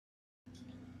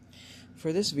For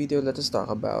this video, let us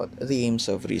talk about the aims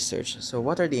of research. So,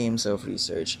 what are the aims of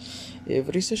research?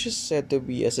 If research is said to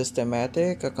be a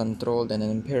systematic, a controlled, and an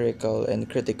empirical and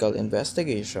critical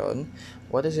investigation,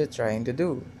 what is it trying to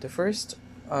do? The first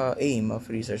aim of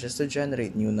research is to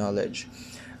generate new knowledge.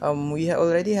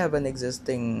 Already have an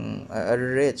existing, a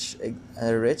rich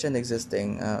and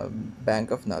existing bank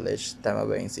of knowledge. Tama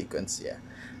ba yung sequence? Yeah,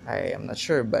 I am not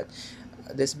sure, but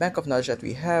this bank of knowledge that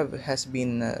we have has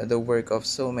been the work of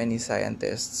so many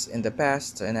scientists in the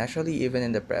past and actually even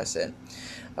in the present.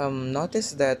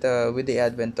 Notice that with the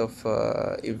advent of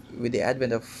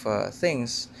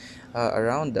things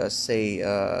around us, say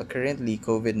currently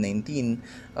COVID-19,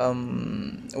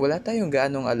 wala tayong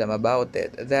ganong alam about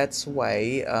it. That's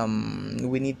why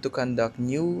we need to conduct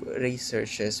new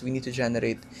researches. We need to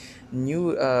generate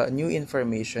new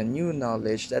information, new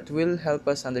knowledge that will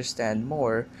help us understand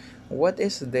more what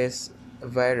is this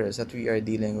virus that we are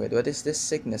dealing with, what is this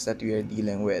sickness that we are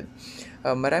dealing with.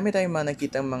 Marami tayong mga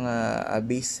nakitang mga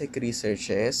basic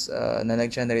researches na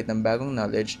nag-generate ng bagong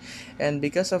knowledge, and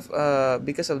because of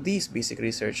these basic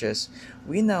researches,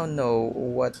 we now know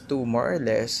what to more or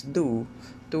less do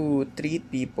to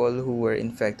treat people who were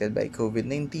infected by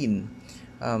COVID-19.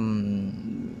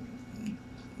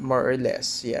 More or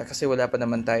less, yeah, kasi wala pa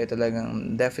naman tayo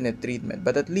talagang definite treatment,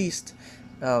 but at least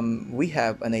we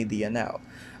have an idea now.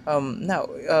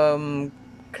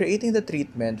 Creating the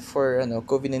treatment for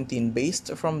COVID-19 based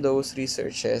from those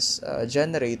researches,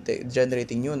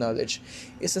 generating new knowledge,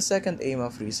 is the second aim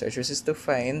of research, which is to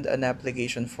find an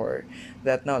application for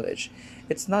that knowledge.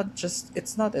 It's not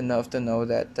enough to know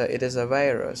that it is a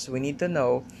virus. We need to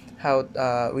know how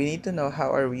are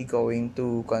we going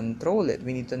to control it.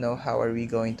 We need to know how are we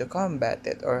going to combat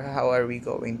it, or how are we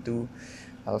going to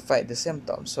fight the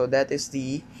symptoms. So that is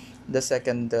the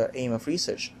second aim of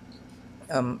research.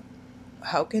 Um,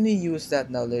 how can we use that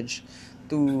knowledge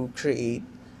to create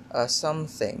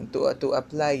something, to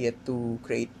apply it to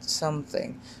create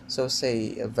something? So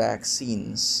say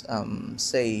vaccines,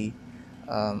 say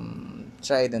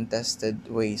tried and tested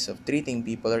ways of treating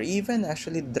people, or even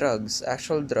actually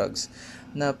actual drugs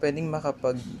na pwedeng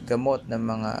makapaggamot ng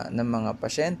mga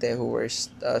pasyente who were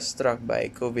struck by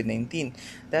COVID-19.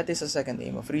 That is a second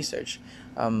aim of research.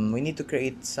 We need to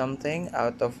create something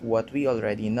out of what we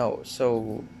already know.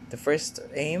 So the first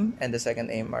aim and the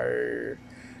second aim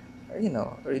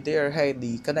they are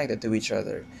highly connected to each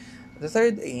other. The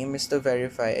third aim is to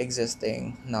verify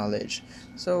existing knowledge.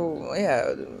 So,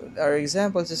 yeah, our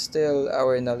examples is still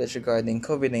our knowledge regarding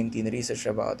COVID-19, research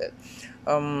about it.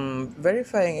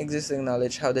 Verifying existing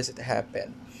knowledge, how does it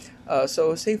happen?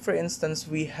 So, say for instance,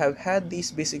 we have had these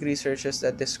basic researches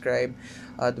that describe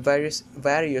the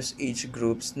various age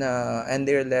groups and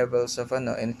their levels of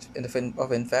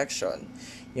of infection,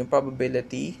 yung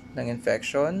probability ng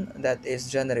infection that is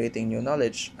generating new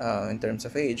knowledge in terms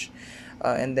of age.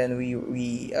 And then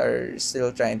we are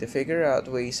still trying to figure out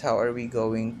ways how are we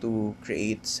going to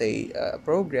create, say,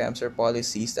 programs or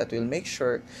policies that will make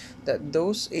sure that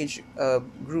those age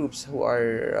groups who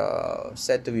are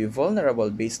said to be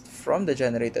vulnerable based from the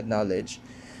generated knowledge,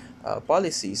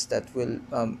 policies that will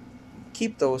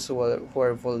keep those who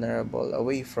are vulnerable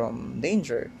away from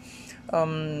danger.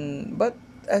 But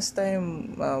as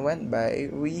time went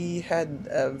by, we had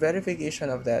a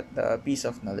verification of that piece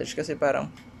of knowledge, kasi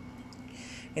parang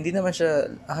hindi naman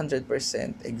siya 100%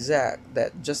 exact,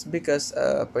 that just because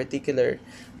a particular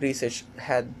research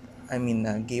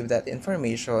gave that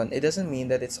information, it doesn't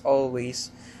mean that it's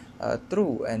always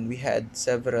true. And we had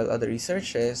several other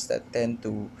researches that tend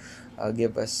to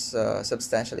give us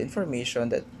substantial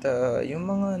information that yung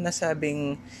mga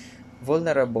nasabing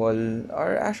vulnerable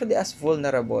are actually as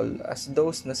vulnerable as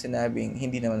those na sinabing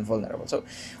hindi naman vulnerable. So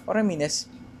what I mean is,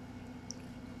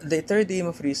 the third aim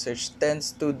of research tends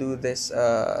to do this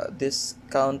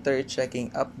counter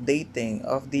checking, updating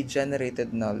of the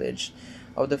generated knowledge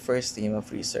of the first aim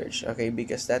of research. Okay,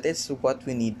 because that is what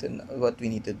we need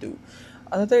to do.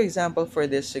 Another example for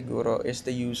this siguro is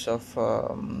the use of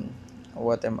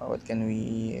what can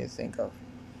we think of?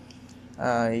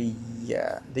 Uh,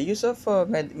 yeah, the use of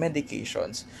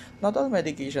medications. Not all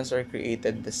medications are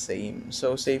created the same.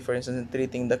 So, say for instance, in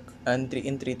treating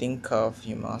cough,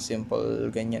 yung mga simple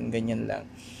ganyan lang.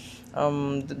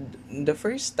 The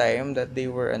first time that they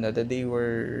were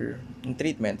in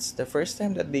treatments, the first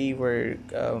time that they were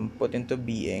put into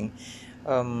being,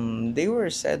 they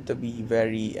were said to be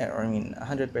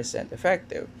 100%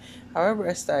 effective. However,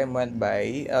 as time went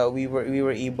by, we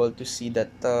were able to see that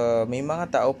may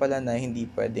mga tao pala na hindi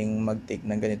pwedeng mag-take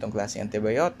ng ganitong klase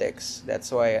antibiotics.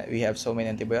 That's why we have so many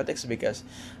antibiotics, because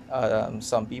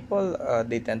some people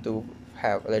they tend to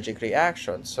have allergic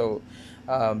reactions. So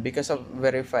because of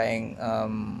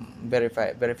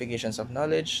verifications of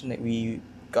knowledge, we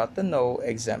got to know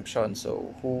exemption.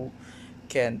 So who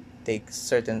can take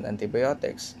certain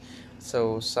antibiotics.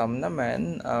 So some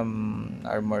naman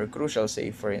are more crucial, say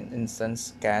for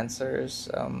instance cancers,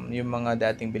 yung mga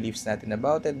dating beliefs natin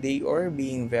about it, they are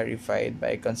being verified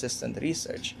by consistent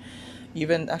research.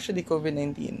 Even actually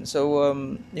COVID-19. So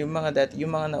yung mga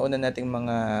nauna nating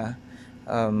mga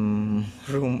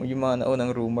yung mga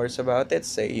naunang rumors about it,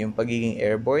 say yung pagiging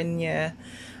airborne niya,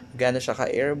 gaano siya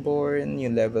ka-airborne,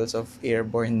 yung levels of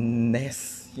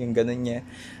airborneness, yung ganun niya.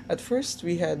 At first,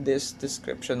 we had this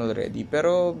description already,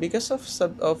 pero because of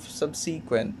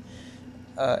subsequent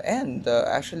and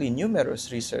actually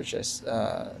numerous researches,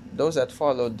 those that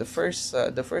followed the first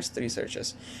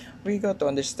researches, we got to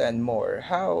understand more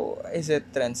how is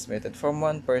it transmitted from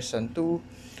one person to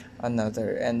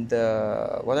another, and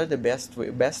what are the best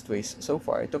ways so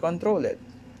far to control it.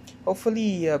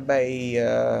 Hopefully, by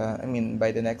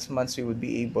the next months, we would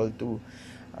be able to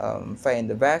find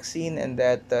the vaccine, and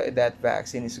that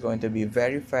vaccine is going to be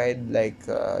verified like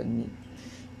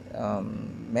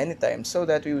many times, so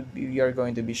that we are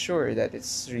going to be sure that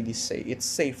it's really safe. It's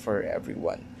safe for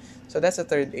everyone. So that's the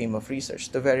third aim of research: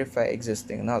 to verify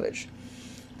existing knowledge.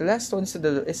 The last one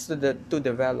to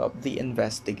develop the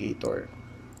investigator.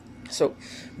 So,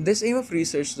 this aim of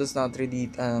research does not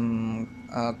really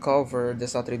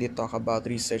does not really talk about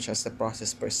research as a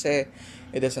process per se.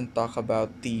 It doesn't talk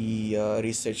about the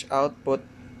research output,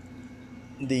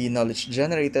 the knowledge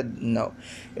generated. No,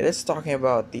 it is talking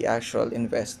about the actual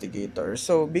investigator.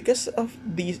 So because of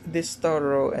this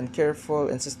thorough and careful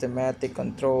and systematic,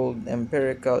 controlled,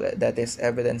 empirical, that is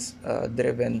evidence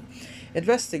driven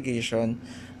investigation,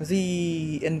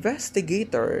 the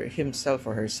investigator himself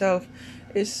or herself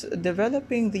is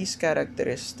developing these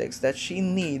characteristics that she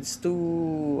needs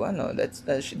to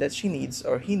that she needs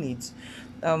or he needs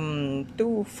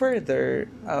to further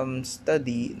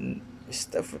study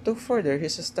to further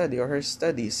his study or her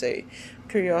study. Say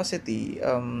curiosity,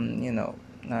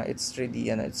 it's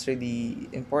really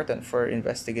important for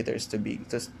investigators to be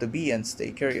and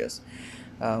stay curious.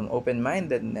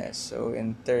 Open-mindedness, so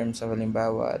in terms of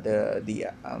halimbawa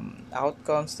the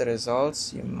outcomes, the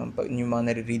results, yung mga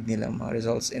nare-read nilang mga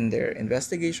results in their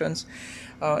investigations,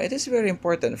 it is very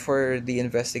important for the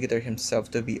investigator himself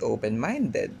to be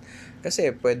open-minded, kasi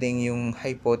pwedeng yung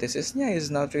hypothesis niya is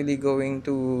not really going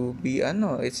to be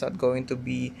it's not going to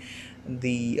be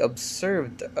the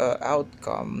observed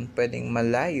outcome, pwedeng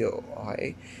malayo.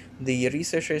 Okay, the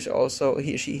researchers also,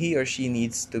 he or she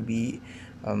needs to be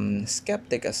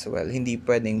skeptic as well. Hindi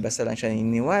pwedeng basta lang siya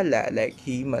naniniwala. Like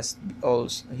he must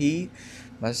always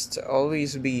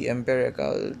be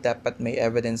empirical. Dapat may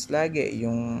evidence lagi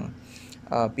yung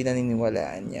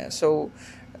pinaniniwalaan niya. So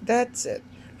that's it.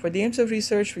 For the aims of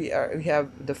research, we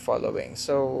have the following.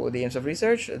 So the aims of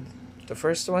research, the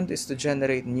first one is to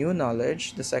generate new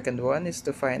knowledge. The second one is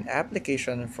to find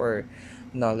application for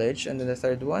knowledge, and then the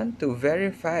third one to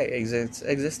verify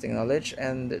existing knowledge,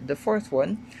 and the fourth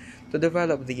one to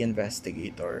develop the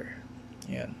investigator.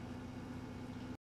 Yeah.